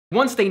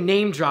Once they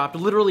name dropped,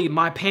 literally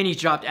my panties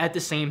dropped at the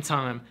same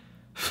time.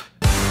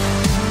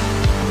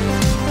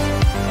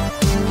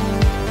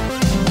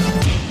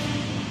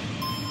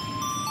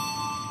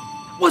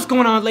 What's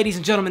going on, ladies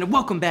and gentlemen, and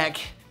welcome back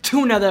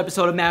to another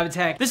episode of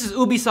MavAttack. This is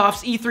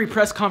Ubisoft's E3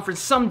 press conference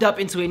summed up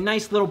into a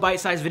nice little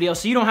bite-sized video,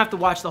 so you don't have to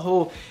watch the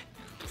whole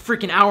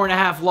freaking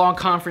hour-and-a-half long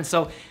conference,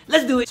 so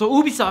let's do it. So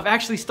Ubisoft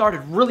actually started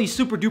really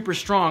super duper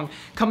strong,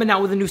 coming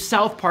out with a new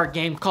South Park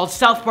game called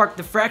South Park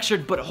The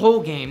Fractured But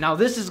Whole game. Now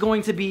this is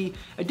going to be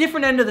a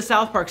different end of the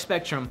South Park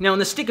spectrum. Now in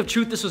the Stick of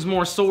Truth, this was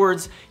more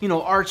swords, you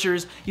know,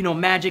 archers, you know,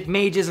 magic,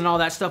 mages, and all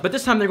that stuff, but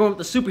this time they're going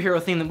with the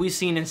superhero theme that we've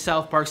seen in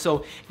South Park,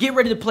 so get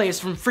ready to play as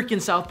some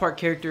freaking South Park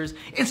characters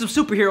in some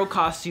superhero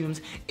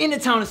costumes in the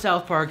town of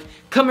South Park,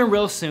 coming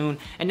real soon,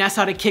 and that's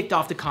how they kicked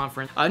off the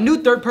conference. A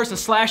new third-person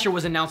slasher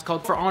was announced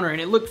called For Honor, and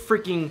it looked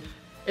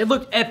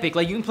epic.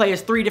 Like, you can play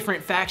as 3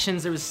 different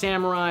factions. There was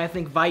samurai, I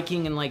think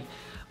Viking, and like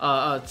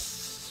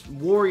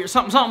warrior,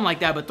 something like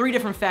that, but 3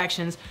 different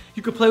factions.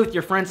 You could play with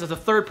your friends as a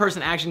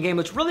third-person action game,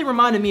 which really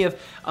reminded me of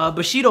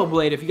Bushido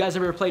Blade. If you guys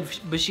ever played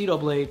Bushido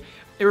Blade,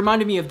 it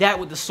reminded me of that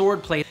with the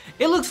sword play.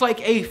 It looks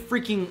like a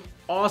freaking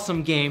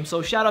awesome game,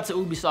 so shout out to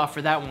Ubisoft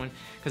for that one,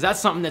 because that's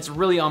something that's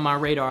really on my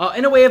radar.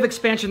 In a way of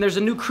expansion, there's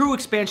a new crew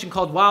expansion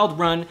called Wild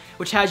Run,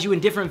 which has you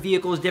in different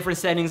vehicles, different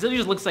settings. It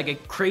just looks like a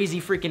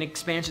crazy freaking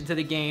expansion to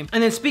the game.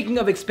 And then speaking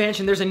of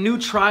expansion, there's a new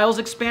Trials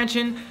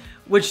expansion,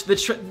 which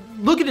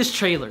look at this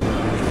trailer.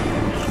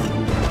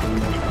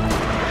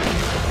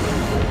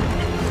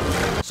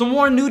 Some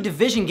more new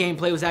Division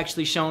gameplay was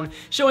actually shown,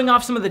 showing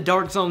off some of the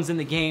dark zones in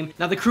the game.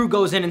 Now the crew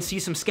goes in and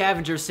sees some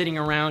scavengers sitting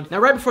around. Now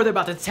right before they're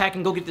about to attack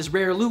and go get this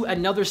rare loot,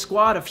 another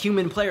squad of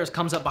human players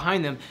comes up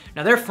behind them.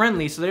 Now they're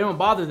friendly, so they don't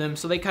bother them,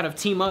 so they kind of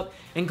team up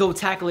and go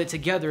tackle it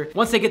together.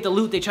 Once they get the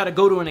loot, they try to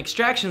go to an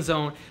extraction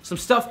zone, some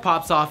stuff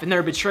pops off, and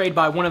they're betrayed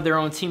by one of their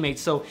own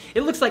teammates. So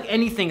it looks like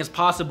anything is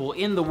possible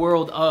in the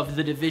world of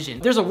the Division.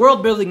 There's a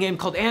world building game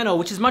called Anno,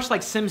 which is much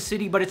like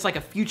SimCity, but it's like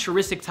a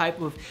futuristic type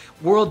of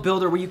world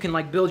builder where you can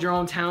like build your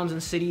own towns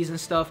and cities and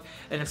stuff,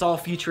 and it's all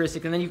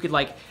futuristic, and then you could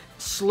like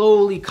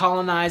slowly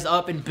colonize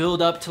up and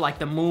build up to like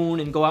the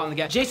moon and go out in the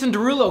galaxy. Jason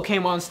Derulo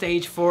came on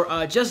stage for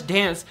Just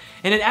Dance,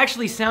 and it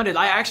actually sounded,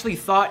 I actually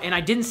thought, and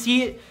I didn't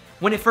see it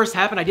when it first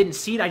happened, I didn't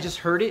see it, I just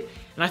heard it,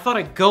 and I thought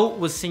a goat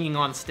was singing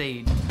on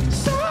stage.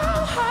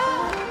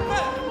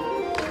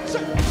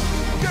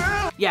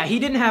 Yeah, he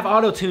didn't have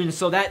auto-tune,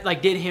 so that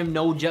like did him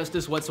no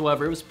justice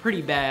whatsoever. It was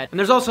pretty bad. And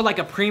there's also like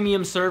a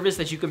premium service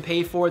that you can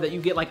pay for that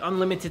you get like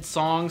unlimited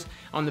songs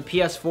on the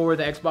PS4,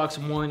 the Xbox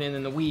One, and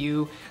then the Wii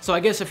U. So I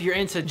guess if you're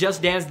into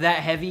Just Dance that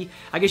heavy,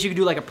 I guess you could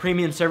do like a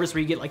premium service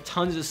where you get like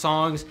tons of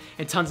songs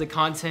and tons of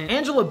content.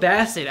 Angela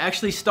Bassett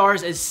actually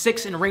stars as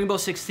Six in Rainbow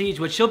Six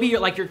Siege, which she'll be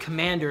like your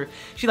commander.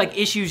 She like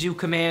issues you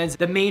commands,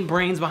 the main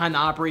brains behind the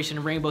operation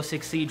in Rainbow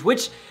Six Siege,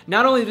 which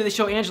not only do they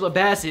show Angela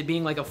Bassett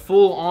being like a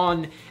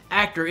full-on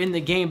actor in the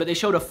game, but they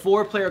showed a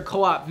 4-player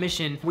co-op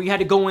mission where you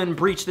had to go in and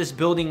breach this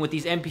building with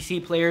these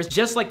NPC players.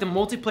 Just like the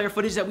multiplayer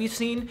footage that we've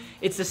seen,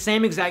 it's the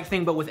same exact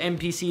thing but with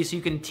NPCs, so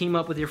you can team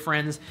up with your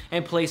friends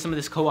and play some of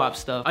this co-op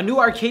stuff. A new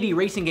arcade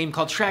racing game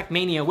called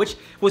Trackmania, which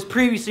was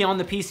previously on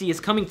the PC, is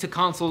coming to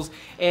consoles,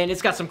 and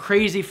it's got some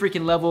crazy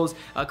freaking levels,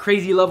 a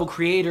crazy level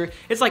creator.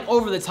 It's like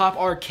over-the-top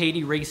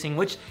arcade racing,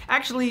 which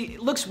actually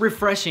looks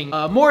refreshing.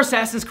 More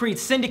Assassin's Creed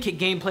Syndicate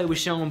gameplay was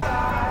shown.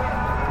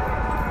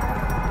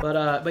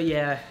 But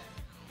yeah.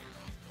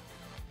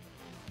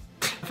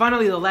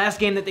 Finally, the last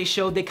game that they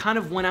showed, they kind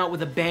of went out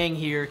with a bang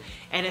here,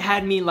 and it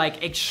had me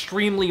like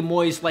extremely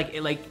moist, like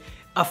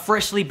a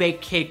freshly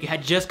baked cake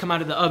had just come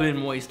out of the oven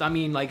moist. I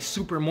mean, like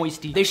super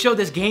moisty. They showed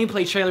this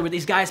gameplay trailer with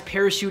these guys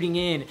parachuting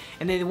in,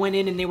 and they went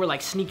in and they were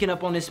like sneaking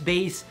up on this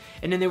base,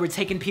 and then they were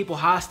taking people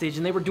hostage,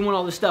 and they were doing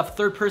all this stuff,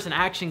 third-person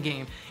action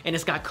game, and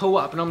it's got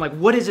co-op, and I'm like,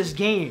 what is this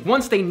game?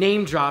 Once they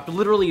name dropped,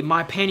 literally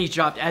my panties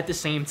dropped at the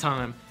same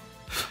time.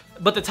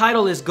 But the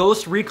title is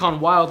Ghost Recon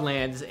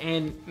Wildlands,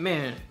 and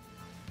man.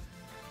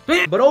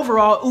 But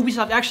overall,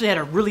 Ubisoft actually had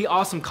a really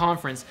awesome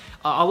conference.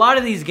 A lot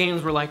of these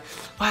games were like,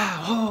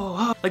 wow,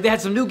 oh. Like they had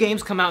some new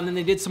games come out, and then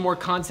they did some more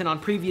content on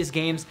previous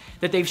games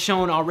that they've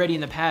shown already in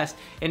the past.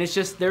 And it's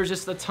just, there's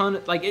just a ton,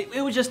 like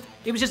it was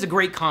just a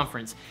great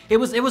conference. It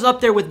was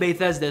up there with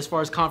Bethesda as far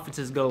as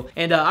conferences go.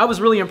 And I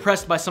was really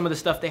impressed by some of the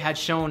stuff they had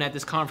shown at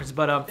this conference.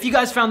 But if you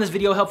guys found this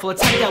video helpful,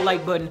 let's hit that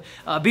like button.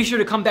 Be sure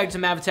to come back to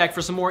MavAttack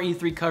for some more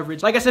E3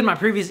 coverage. Like I said in my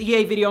previous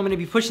EA video, I'm gonna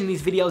be pushing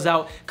these videos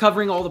out,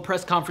 covering all the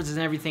press conferences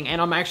and everything,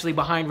 and I'm actually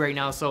behind right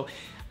now, so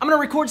I'm gonna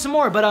record some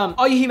more. But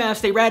all you He-Mavs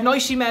stay rad, and all you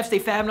She-Mavs stay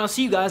fab, and I'll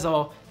see you guys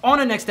all on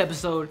the next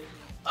episode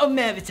of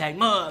MavAttack,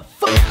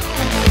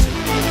 motherfucker.